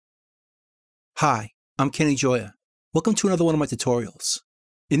Hi, I'm Kenny Joya. Welcome to another one of my tutorials.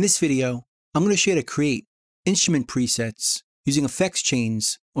 In this video, I'm going to show you how to create instrument presets using effects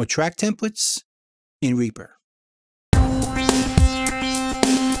chains or track templates in Reaper. I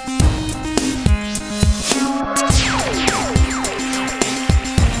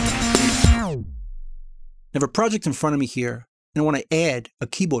have a project in front of me here, and I want to add a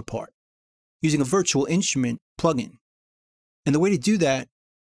keyboard part using a virtual instrument plugin. And the way to do that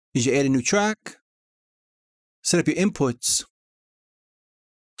is you add a new track, set up your inputs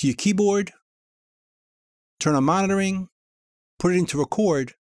to your keyboard, turn on monitoring, put it into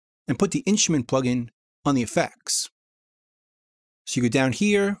record, and put the instrument plugin on the effects. So you go down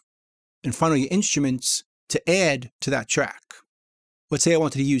here and find all your instruments to add to that track. Let's say I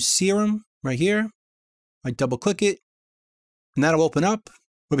wanted to use Serum right here. I double click it, and that'll open up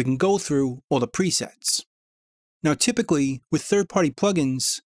where we can go through all the presets. Now typically with third-party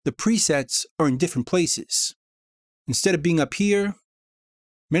plugins, the presets are in different places. Instead of being up here,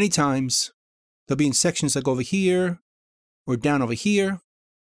 many times they'll be in sections like over here or down over here.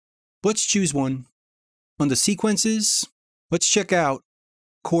 Let's choose one. Under Sequences, let's check out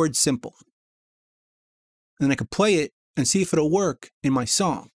Chord Simple. And then I can play it and see if it'll work in my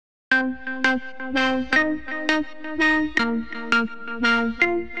song.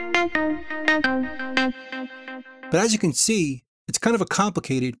 But as you can see, it's kind of a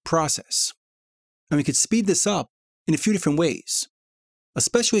complicated process. And we could speed this up in a few different ways,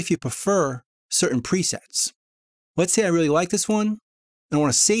 especially if you prefer certain presets. Let's say I really like this one and I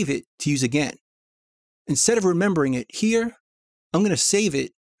want to save it to use again. Instead of remembering it here, I'm going to save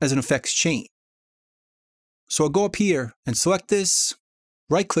it as an effects chain. So I'll go up here and select this,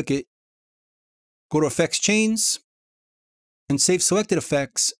 right-click it, go to Effects Chains, and save selected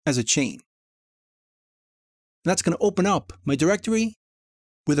effects as a chain. And that's going to open up my directory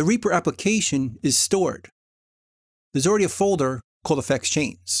where the Reaper application is stored. There's already a folder called Effects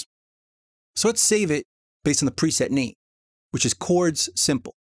Chains. So let's save it based on the preset name, which is Chords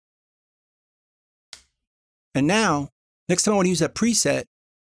Simple. And now, next time I want to use that preset,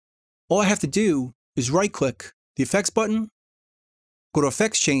 all I have to do is right-click the Effects button, go to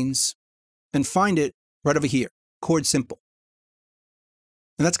Effects Chains, and find it right over here, Chord Simple.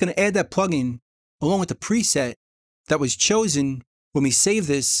 And that's going to add that plugin along with the preset that was chosen when we save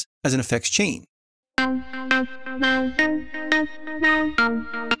this as an effects chain.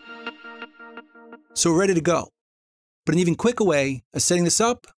 So we're ready to go. But an even quicker way of setting this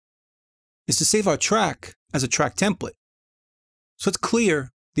up is to save our track as a track template. So let's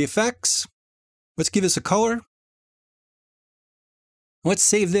clear the effects. Let's give this a color. Let's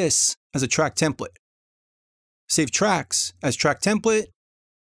save this as a track template. Save tracks as track template.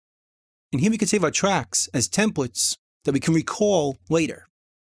 And here we can save our tracks as templates that we can recall later.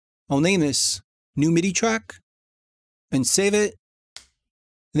 I'll name this New MIDI Track and save it.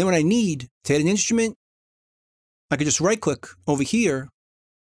 And then when I need to add an instrument, I can just right-click over here,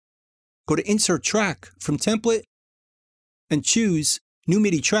 go to Insert Track from Template, and choose New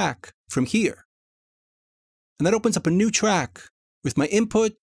MIDI Track from here. And that opens up a new track with my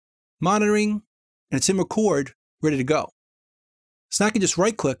input, monitoring, and it's in record, ready to go. So now I can just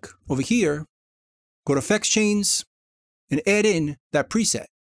right-click over here, go to Effects Chains, and add in that preset.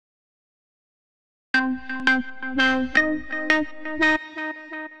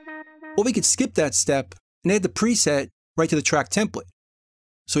 Or we could skip that step and add the preset right to the track template.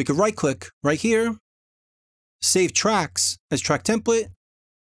 So we could right-click right here, save tracks as track template,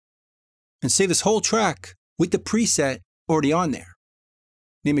 and save this whole track with the preset already on there.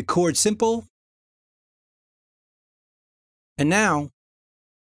 Name it Chord Simple. And now,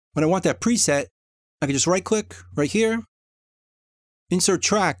 when I want that preset, I can just right-click right here, insert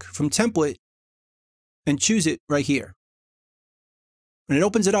track from template, and choose it right here. And it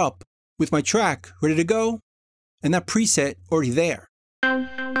opens it up with my track ready to go, and that preset already there.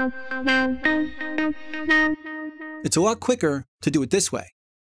 It's a lot quicker to do it this way.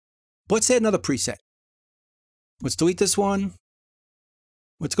 But let's add another preset. Let's delete this one.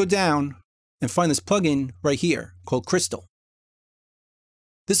 Let's go down and find this plugin right here called Crystal.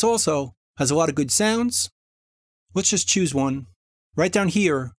 This also has a lot of good sounds. Let's just choose one right down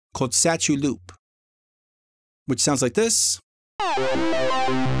here called Satu Loop, which sounds like this. And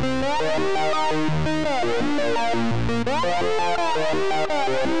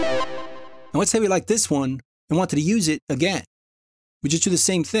let's say we like this one and wanted to use it again. We just do the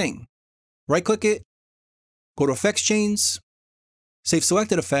same thing. Right-click it, go to Effects Chains, save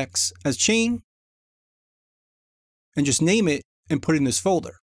selected effects as chain, and just name it and put it in this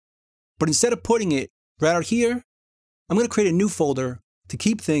folder. But instead of putting it right out here, I'm going to create a new folder to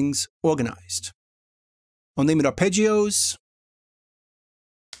keep things organized. I'll name it arpeggios.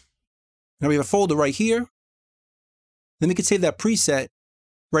 Now we have a folder right here. Then we can save that preset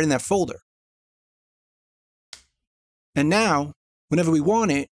right in that folder. And now, whenever we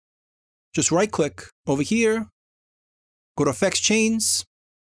want it, just right-click over here, go to Effects Chains,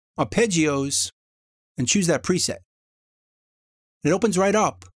 Arpeggios, and choose that preset. It opens right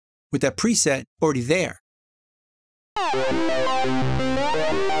up with that preset already there.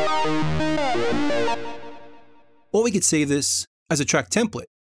 Or we could save this as a track template.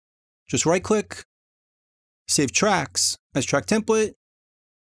 Just right-click, save tracks as track template,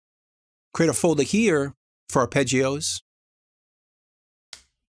 create a folder here for arpeggios,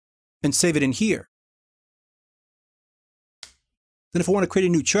 and save it in here. Then if I want to create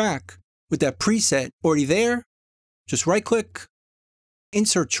a new track with that preset already there, just right-click,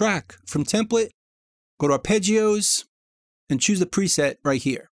 insert track from template, go to arpeggios, and choose the preset right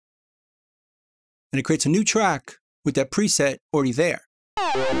here. And it creates a new track with that preset already there.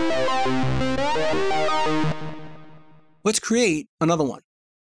 Let's create another one.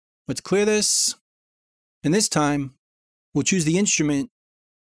 Let's clear this, and this time we'll choose the instrument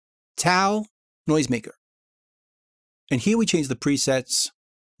Tal Noisemaker. And here we change the presets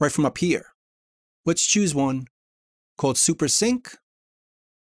right from up here. Let's choose one called Super Sync,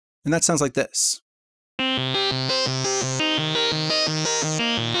 and that sounds like this.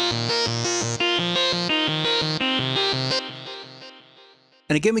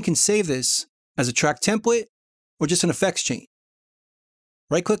 And again, we can save this as a track template or just an effects chain.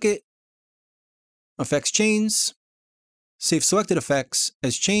 Right-click it, Effects Chains, save selected effects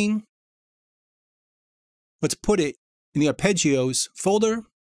as chain. Let's put it in the Arpeggios folder,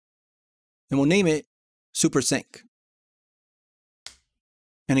 and we'll name it Super Sync.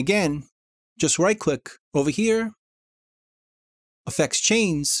 And again, just right-click over here, Effects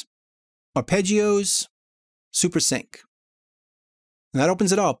Chains, Arpeggios, Super Sync. And that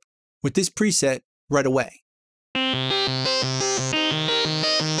opens it up with this preset right away.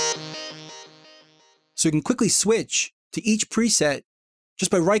 So you can quickly switch to each preset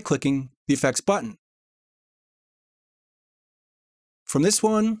just by right-clicking the effects button. From this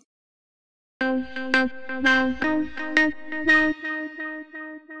one,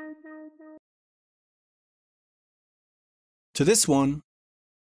 to this one,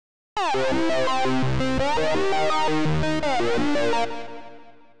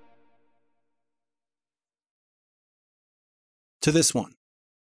 to this one.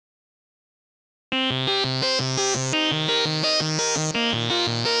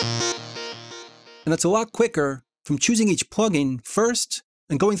 And it's a lot quicker from choosing each plugin first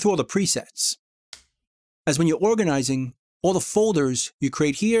and going through all the presets. As when you're organizing all the folders you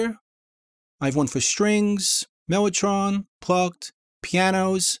create here, I have one for strings, mellotron, plucked,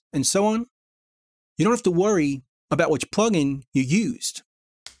 pianos, and so on. You don't have to worry about which plugin you used.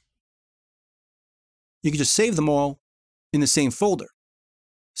 You can just save them all in the same folder,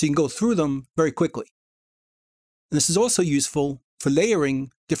 so you can go through them very quickly. And this is also useful for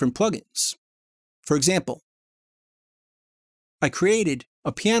layering different plugins. For example, I created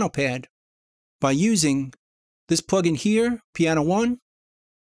a piano pad by using this plugin here, Piano 1,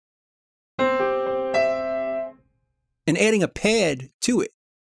 and adding a pad to it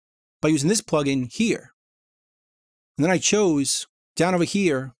by using this plugin here. And then I chose down over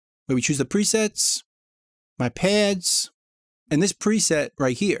here where we choose the presets, my pads, and this preset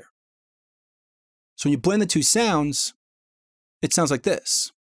right here. So when you blend the two sounds, it sounds like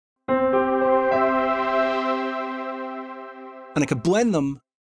this. And I could blend them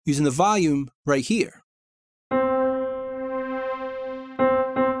using the volume right here.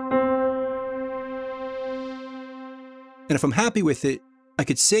 And if I'm happy with it, I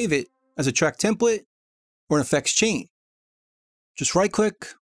could save it as a track template or an effects chain. Just right-click,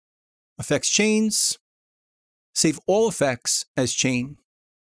 Effects Chains, save all effects as chain.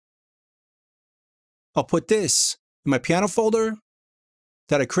 I'll put this in my piano folder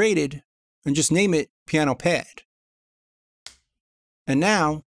that I created and just name it Piano Pad. And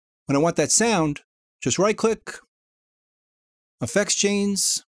now, when I want that sound, just right-click, Effects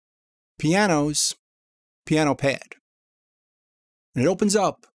Chains, Pianos, Piano Pad. And it opens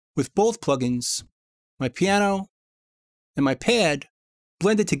up with both plugins, my piano and my pad,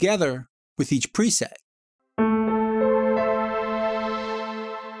 blended together with each preset.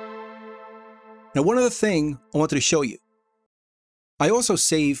 Now, one other thing I wanted to show you. I also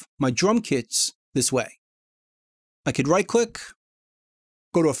save my drum kits this way. I could right-click,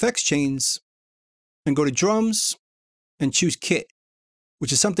 go to Effects Chains, and go to Drums, and choose Kit,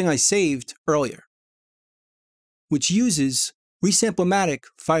 which is something I saved earlier, which uses Resample-matic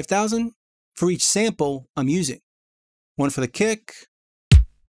 5000 for each sample I'm using. One for the kick,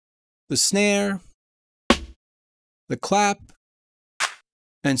 the snare, the clap,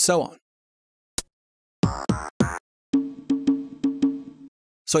 and so on.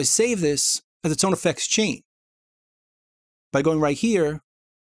 So I save this as its own effects chain by going right here,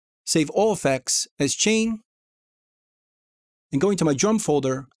 save all effects as chain, and going to my drum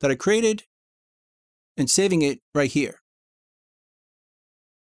folder that I created and saving it right here.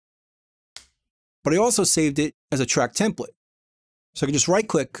 But I also saved it as a track template. So I can just right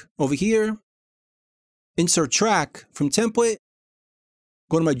click over here, insert track from template,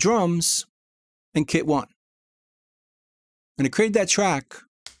 go to my drums and kit 1. And I created that track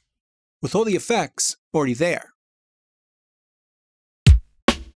with all the effects already there.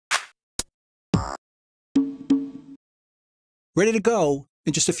 Ready to go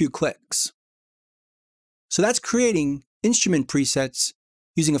in just a few clicks. So that's creating instrument presets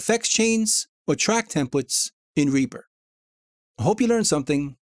using effects chains or track templates in Reaper. I hope you learned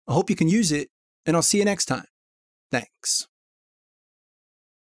something, I hope you can use it, and I'll see you next time. Thanks.